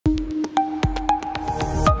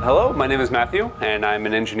Hello, my name is Matthew, and I'm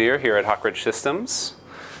an engineer here at Hawk Ridge Systems.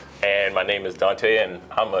 And my name is Dante, and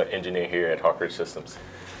I'm an engineer here at Hawk Ridge Systems.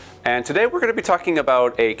 And today we're going to be talking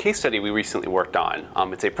about a case study we recently worked on.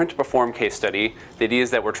 It's a print-to-perform case study. The idea is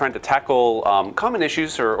that we're trying to tackle common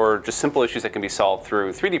issues or just simple issues that can be solved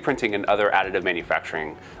through 3D printing and other additive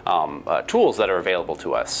manufacturing tools that are available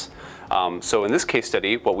to us. So in this case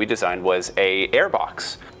study, what we designed was a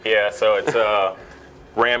Airbox. Yeah, so it's a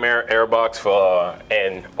Ram Airbox for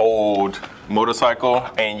an old motorcycle,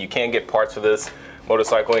 and you can't get parts for this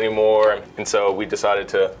motorcycle anymore, and so we decided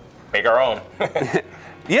to make our own.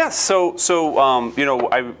 Yes, so you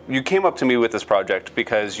know, you came up to me with this project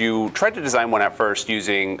because you tried to design one at first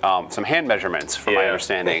using some hand measurements, from my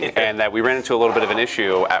understanding, and that we ran into a little bit of an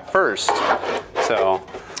issue at first. So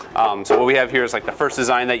what we have here is like the first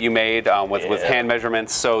design that you made with hand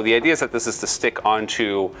measurements. So the idea is that this is to stick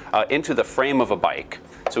onto into the frame of a bike.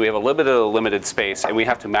 So we have a little bit of limited space, and we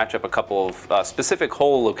have to match up a couple of specific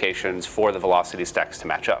hole locations for the velocity stacks to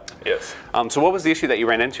match up. Yes. So what was the issue that you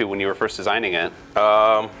ran into when you were first designing it?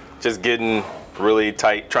 Just getting really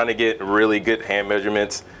tight, trying to get really good hand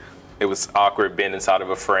measurements. It was awkward being inside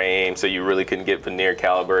of a frame, so you really couldn't get veneer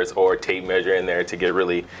calipers or tape measure in there to get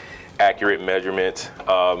really accurate measurements.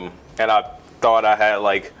 And I thought I had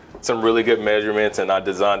like some really good measurements, and I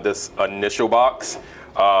designed this initial box.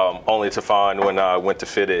 Only to find when I went to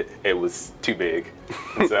fit it, it was too big.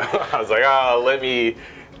 So I was like, oh, let me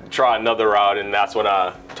try another route. And that's when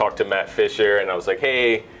I talked to Matt Fisher, and I was like,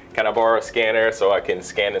 hey, can I borrow a scanner so I can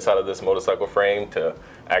scan inside of this motorcycle frame to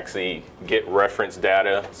actually get reference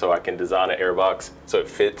data so I can design an Airbox so it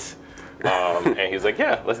fits. And he's like,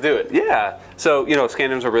 yeah, let's do it. Yeah, so you know,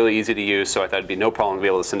 scanners are really easy to use, so I thought it'd be no problem to be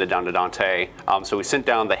able to send it down to Dante. So we sent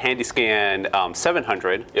down the HandyScan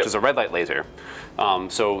 700, which is a red light laser.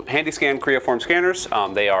 So HandyScan Creaform scanners,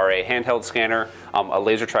 they are a handheld scanner, a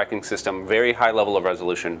laser tracking system, very high level of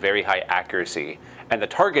resolution, very high accuracy. And the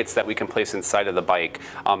targets that we can place inside of the bike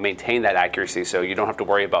maintain that accuracy, so you don't have to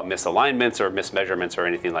worry about misalignments or mismeasurements or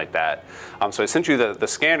anything like that. So I sent you the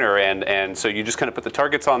scanner, and so you just kind of put the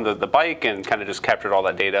targets on the bike and kind of just captured all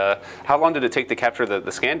that data. How long did it take to capture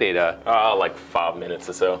the scan data? Like 5 minutes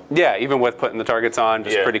or so. Yeah, even with putting the targets on,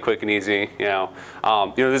 just pretty quick and easy. You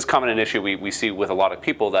know, this is common an issue we see with a lot of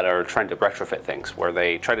people that are trying to retrofit things, where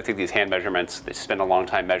they try to take these hand measurements, they spend a long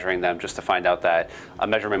time measuring them just to find out that a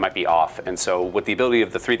measurement might be off. And so with the ability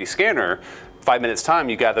of the 3D scanner, 5 minutes time,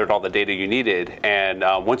 you gathered all the data you needed, and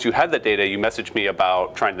once you had that data, you messaged me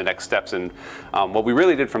about trying the next steps. And what we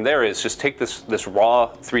really did from there is just take this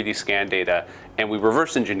raw 3D scan data, and we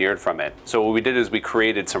reverse engineered from it. So what we did is we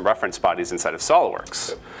created some reference bodies inside of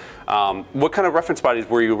SOLIDWORKS. What kind of reference bodies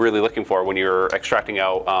were you really looking for when you were extracting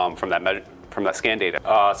out from that scan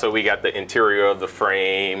data? So we got the interior of the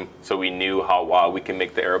frame, so we knew how wide we can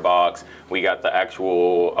make the Airbox. We got the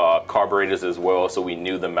actual carburetors as well, so we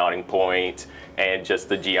knew the mounting point and just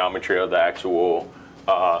the geometry of the actual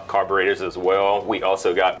carburetors as well. We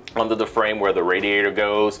also got under the frame where the radiator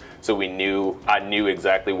goes, so I knew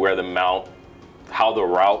exactly where to mount, how to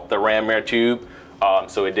route the ram air tube,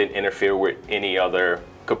 so it didn't interfere with any other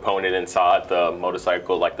component inside the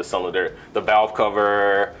motorcycle, like the cylinder, the valve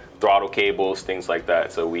cover, throttle cables, things like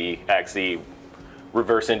that. So we actually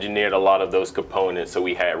reverse engineered a lot of those components, so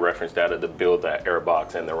we had reference data to build that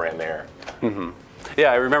Airbox and the ram air.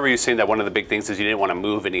 Yeah, I remember you saying that one of the big things is you didn't want to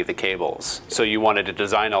move any of the cables. So you wanted to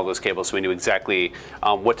design all those cables so we knew exactly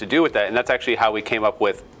what to do with that. And that's actually how we came up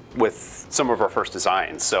with some of our first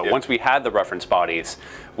designs. So once we had the reference bodies,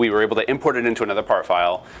 we were able to import it into another part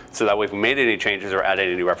file, so that way if we made any changes or added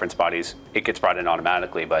any reference bodies, it gets brought in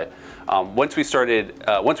automatically. But once we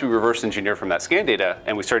reverse engineered from that scan data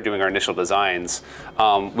and we started doing our initial designs,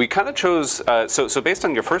 we kind of chose, so based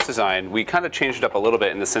on your first design, we kind of changed it up a little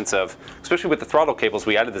bit in the sense of, especially with the throttle cables,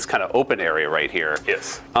 we added this kind of open area right here.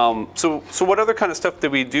 Yes. So what other kind of stuff did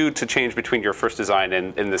we do to change between your first design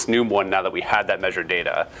and this new one now that we had that measured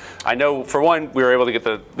data? I know, for one, we were able to get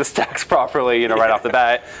the stacks properly, right off the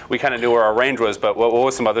bat. We kind of knew where our range was, but what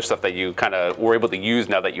was some other stuff that you kind of were able to use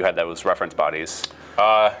now that you had those reference bodies?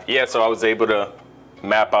 Yeah, so I was able to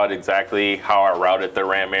map out exactly how I routed the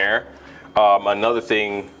ram air. Another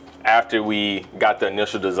thing, after we got the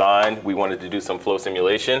initial design, we wanted to do some flow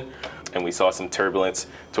simulation, and we saw some turbulence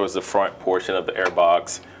towards the front portion of the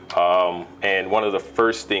Airbox. And one of the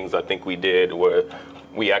first things I think we did was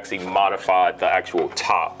we actually modified the actual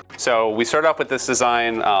top. So we started off with this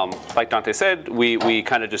design. Like Dante said, we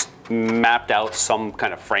kind of just mapped out some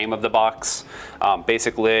kind of frame of the box,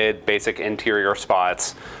 basic lid, basic interior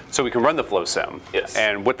spots, so we can run the flow sim. Yes.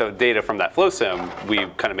 And with the data from that flow sim, we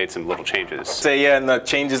kind of made some little changes. So yeah, and the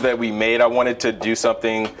changes that we made, I wanted to do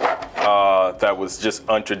something that was just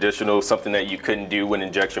untraditional, something that you couldn't do when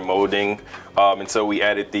injection molding. And so we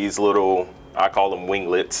added these little, I call them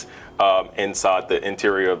winglets, inside the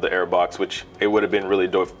interior of the Airbox, which it would have been really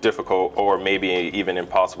difficult or maybe even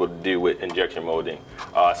impossible to do with injection molding.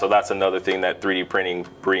 So that's another thing that 3D printing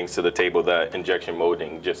brings to the table that injection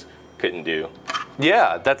molding just couldn't do.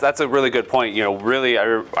 Yeah, that's a really good point. You know, really, I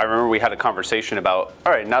remember we had a conversation about,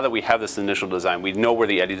 all right, now that we have this initial design, we know where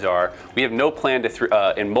the eddies are. We have no plan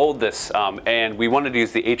to mold this, and we wanted to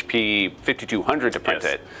use the HP 5200 to print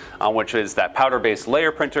Yes. it, which is that powder-based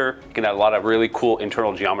layer printer. You can add a lot of really cool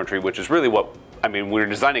internal geometry, which is really what, I mean, we're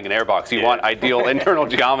designing an Airbox. You want ideal internal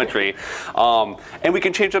geometry. And we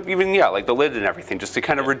can change up even, like the lid and everything, just to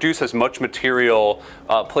kind of reduce as much material,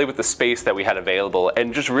 play with the space that we had available,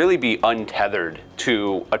 and just really be untethered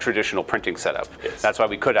to a traditional printing setup. Yes. That's why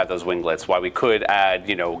we could add those winglets, why we could add,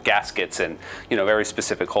 gaskets and, very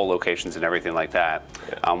specific hole locations and everything like that,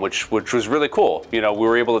 which was really cool. We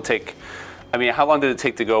were able to take, I mean, how long did it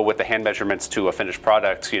take to go with the hand measurements to a finished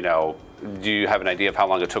product? Do you have an idea of how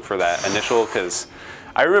long it took for that initial? Because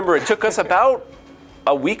I remember it took us about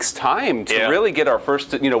a week's time to really get our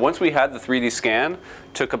first, once we had the 3D scan,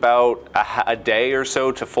 took about a day or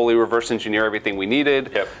so to fully reverse engineer everything we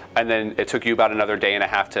needed. Yep. And then it took you about another day and a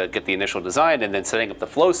half to get the initial design, and then setting up the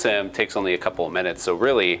flow sim takes only a couple of minutes. So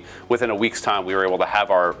really, within a week's time, we were able to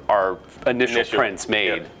have our initial prints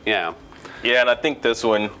made. Yeah, and I think this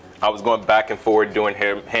one, I was going back and forth doing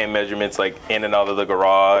hand measurements like in and out of the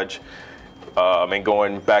garage, and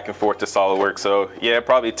going back and forth to SOLIDWORKS. So yeah, it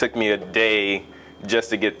probably took me a day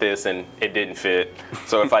just to get this, and it didn't fit.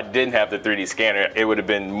 So if I didn't have the 3D scanner, it would have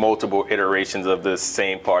been multiple iterations of the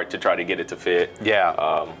same part to try to get it to fit.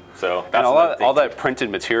 Yeah. So that's and all that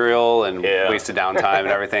printed material and wasted downtime and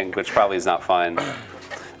everything, which probably is not fun.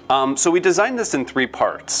 So we designed this in 3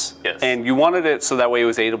 parts. Yes. And you wanted it so that way it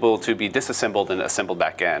was able to be disassembled and assembled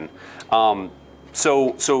back in.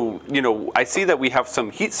 So I see that we have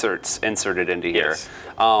some heat certs inserted into here. Yes.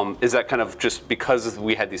 Is that kind of just because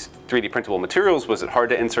we had these 3D printable materials? Was it hard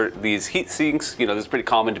to insert these heat sinks? This is pretty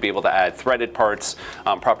common to be able to add threaded parts,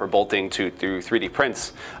 proper bolting through 3D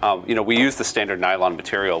prints. We use the standard nylon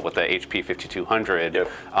material with the HP 5200.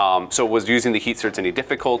 Yep. So was using the heat certs any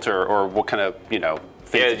difficult, or what kind of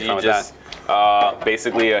things you just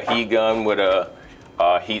basically a heat gun with a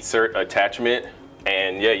heat cert attachment,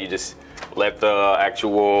 and you just let the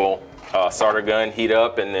actual solder gun heat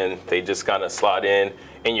up, and then they just kind of slot in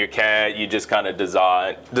your CAD. You just kind of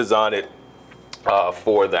design it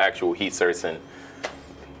for the actual heat certs, and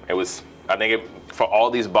it was, I think for all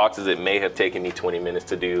these boxes, it may have taken me 20 minutes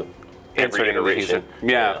to do every iteration.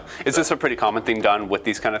 Yeah. Is this a pretty common thing done with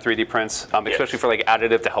these kind of 3D prints, especially for like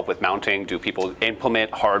additive to help with mounting? Do people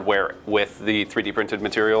implement hardware with the 3D printed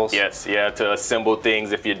materials? Yes, to assemble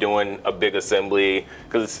things if you're doing a big assembly,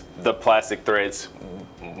 because the plastic threads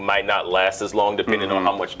might not last as long depending on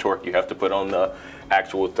how much torque you have to put on the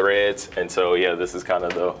actual threads. And so this is kind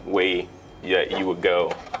of the way you would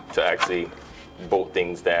go to actually bolt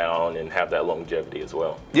things down and have that longevity as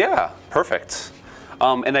well. Yeah, perfect.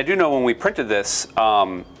 And I do know when we printed this,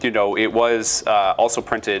 it was also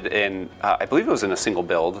printed in, I believe it was in a single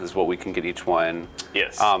build is what we can get each one.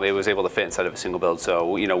 Yes. It was able to fit inside of a single build. So,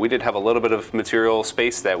 we did have a little bit of material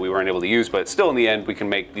space that we weren't able to use, but still in the end, we can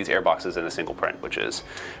make these Airboxes in a single print, which is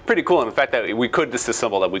pretty cool. And the fact that we could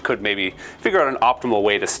disassemble them, we could maybe figure out an optimal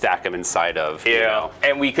way to stack them inside of.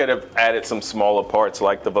 And we could have added some smaller parts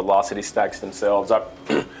like the velocity stacks themselves.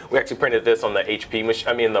 We actually printed this on the HP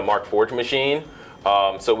machine, the Mark Forge machine.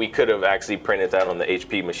 So we could have actually printed that on the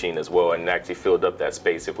HP machine as well, and actually filled up that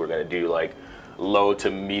space if we're going to do like low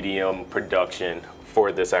to medium production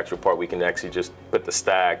for this actual part. We can actually just put the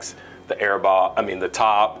stacks, the the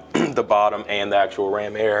top, the bottom, and the actual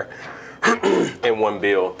ram air in one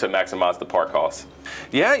build to maximize the part cost.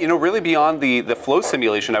 Yeah, really beyond the flow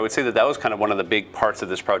simulation, I would say that was kind of one of the big parts of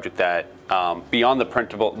this project that beyond the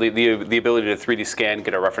printable, the ability to 3D scan,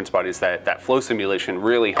 get our reference bodies, that flow simulation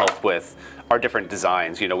really helped with our different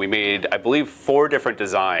designs. We made, I believe, 4 different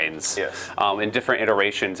designs in different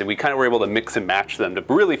iterations, and we kind of were able to mix and match them to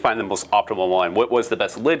really find the most optimal one. What was the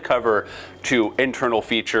best lid cover to internal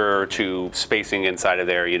feature to spacing inside of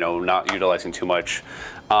there, not utilizing too much.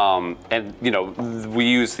 And we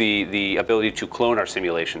use the ability to clone our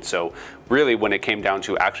simulation. So really, when it came down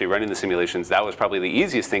to actually running the simulations, that was probably the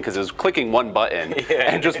easiest thing because it was clicking one button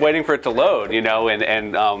and just waiting for it to load, you know,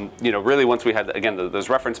 and you know, really once we had, again, those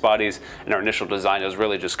reference bodies in our initial design, it was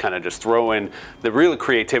really just kind of just throwing, the real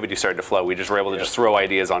creativity started to flow. We just were able to just throw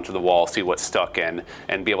ideas onto the wall, see what stuck, and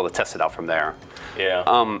be able to test it out from there. Yeah.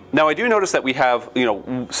 Now I do notice that we have, you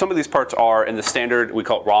know, some of these parts are in the standard, we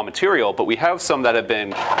call it raw material, but we have some that have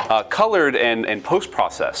been colored and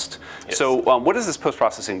post-processed. Yes. So what does this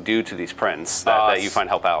post-processing do to these prints that you find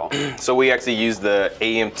help out? So we actually use the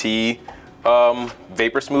AMT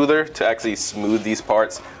vapor smoother to actually smooth these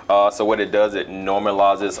parts. So what it does, it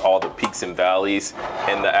normalizes all the peaks and valleys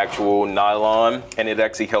in the actual nylon, and it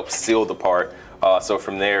actually helps seal the part. So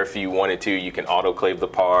from there, if you wanted to, you can autoclave the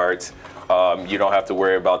parts. You don't have to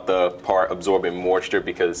worry about the part absorbing moisture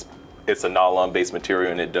because it's a nylon-based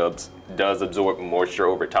material and it does absorb moisture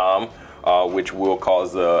over time, which will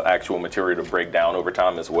cause the actual material to break down over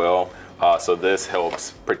time as well. So this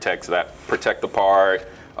helps protect the part,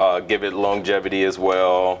 give it longevity as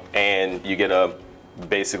well, and you get a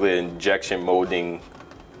basically an injection molding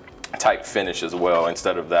type finish as well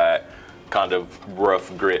instead of that kind of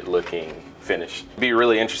rough grit looking finish. It'd be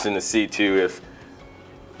really interesting to see too if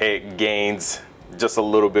it gains just a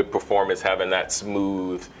little bit performance having that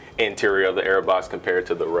smooth interior of the Airbox compared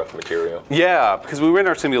to the rough material. Yeah, because we were in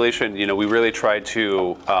our simulation, you know, we really tried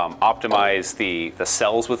to optimize the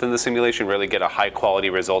cells within the simulation, really get a high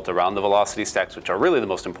quality result around the velocity stacks, which are really the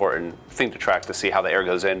most important thing to track to see how the air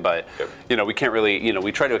goes in. But, you know, we can't really, you know,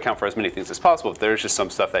 we try to account for as many things as possible, but there's just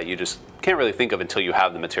some stuff that you just can't really think of until you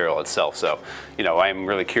have the material itself. So, you know, I'm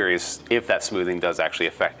really curious if that smoothing does actually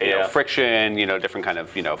affect, you know, friction, you know, different kind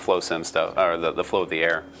of, you know, flow sim stuff, or the flow of the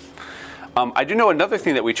air. I do know another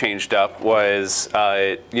thing that we changed up was,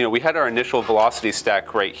 you know, we had our initial velocity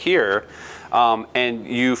stack right here, and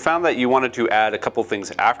you found that you wanted to add a couple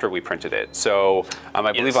things after we printed it. So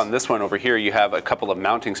I believe on this one over here, you have a couple of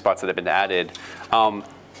mounting spots that have been added.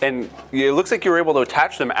 And it looks like you were able to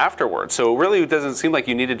attach them afterwards. So it really doesn't seem like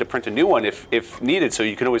you needed to print a new one if needed. So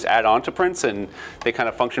you can always add on to prints and they kind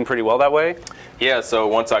of function pretty well that way. Yeah, so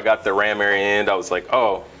once I got the ram area in, I was like,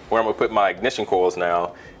 oh, where am I gonna put my ignition coils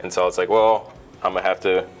now? And so it's like, well, I'm gonna have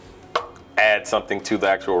to add something to the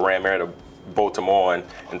actual ram area to bolt them on.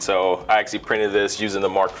 And so I actually printed this using the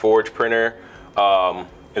Mark Forge printer.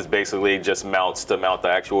 It's basically just mounts to mount the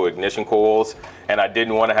actual ignition coils. And I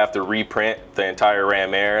didn't want to have to reprint the entire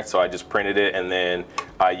ram air, so I just printed it, and then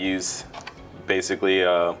I use basically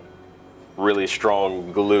really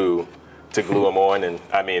strong glue to glue them on. And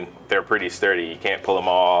I mean, they're pretty sturdy, you can't pull them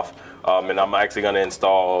off. And I'm actually going to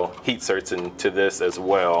install heat certs into this as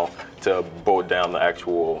well to bolt down the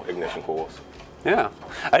actual ignition coils. Yeah,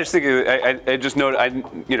 I just think I just noted,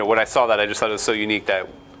 you know, when I saw that, I just thought it was so unique that,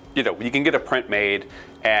 you know, you can get a print made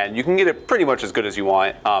and you can get it pretty much as good as you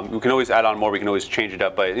want. We can always add on more, we can always change it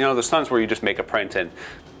up, but, you know, there's times where you just make a print and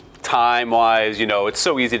time-wise, you know, it's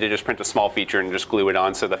so easy to just print a small feature and just glue it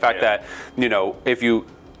on. So the fact that, you know, if you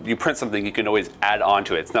print something, you can always add on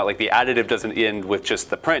to it. It's not like the additive doesn't end with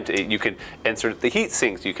just the print. You can insert the heat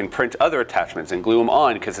sinks, you can print other attachments and glue them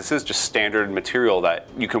on, because this is just standard material that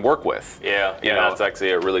you can work with. Yeah, that's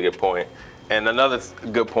actually a really good point. And another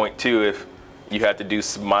good point too, if you had to do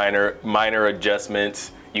some minor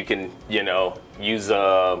adjustments, you can, you know, use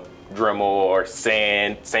a Dremel or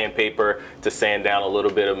sandpaper to sand down a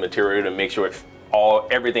little bit of material to make sure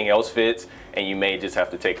everything else fits, and you may just have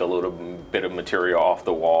to take a little bit of material off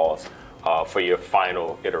the walls for your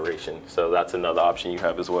final iteration. So that's another option you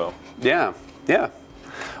have as well. Yeah, yeah.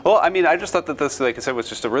 Well, I mean, I just thought that this, like I said, was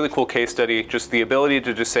just a really cool case study. Just the ability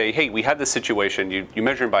to just say, hey, we had this situation, you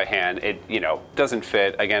measure it by hand, it, you know, doesn't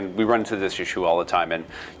fit. Again, we run into this issue all the time. And,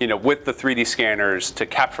 you know, with the 3D scanners to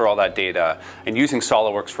capture all that data and using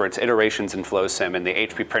SOLIDWORKS for its iterations in FlowSim and the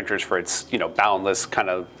HP printers for its, you know, boundless kind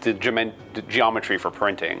of geometry for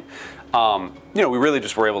printing, you know, we really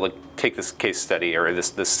just were able to take this case study or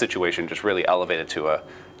this situation, just really elevate it to a,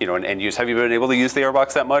 you know, an end use. Have you been able to use the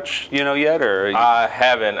Airbox that much, you know, yet? Or I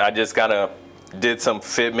haven't. I just kind of did some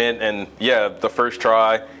fitment, and yeah, the first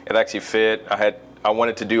try, it actually fit. I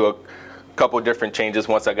wanted to do a couple different changes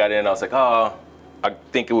once I got in. I was like, oh, I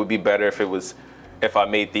think it would be better if I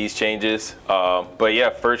made these changes. But yeah,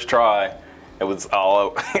 first try, it was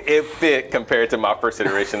all, it fit compared to my first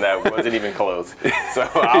iteration that wasn't even close. So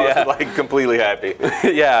I was like completely happy.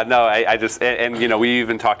 Yeah, no, I just, and you know, we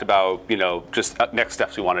even talked about, you know, just next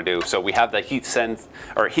steps we want to do. So we have the heat sinks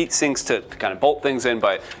to kind of bolt things in,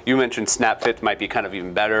 but you mentioned snap fit might be kind of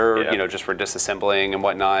even better, you know, just for disassembling and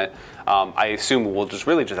whatnot. I assume we'll just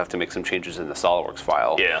really have to make some changes in the SOLIDWORKS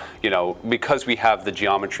file. Yeah. You know, because we have the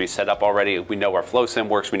geometry set up already, we know our flow sim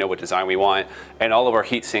works, we know what design we want, and all of our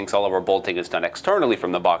heat sinks, all of our bolting is done externally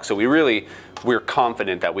from the box. So we're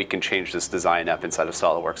confident that we can change this design up inside of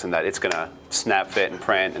SOLIDWORKS and that it's going to snap fit and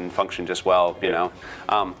print and function just well, you know.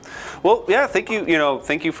 Well, yeah, thank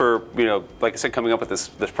you for, you know, like I said, coming up with this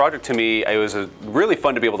project. To me, it was really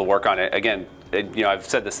fun to be able to work on it. Again, you know, I've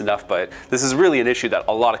said this enough, but this is really an issue that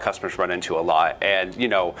a lot of customers run into a lot. And, you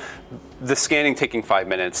know, the scanning taking 5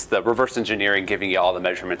 minutes, the reverse engineering giving you all the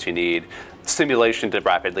measurements you need, simulation to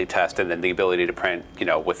rapidly test, and then the ability to print, you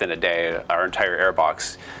know, within a day, our entire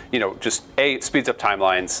Airbox, you know, just A, it speeds up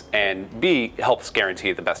timelines, and B, helps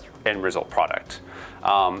guarantee the best end result product.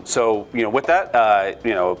 So, you know, with that,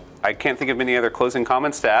 you know, I can't think of any other closing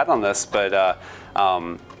comments to add on this, but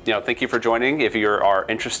you know, thank you for joining. If you are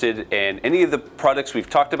interested in any of the products we've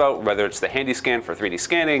talked about, whether it's the HandyScan for 3D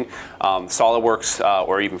scanning, SOLIDWORKS,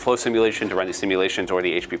 or even flow simulation to run these simulations, or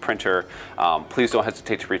the HP printer, please don't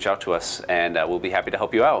hesitate to reach out to us, and we'll be happy to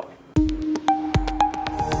help you out.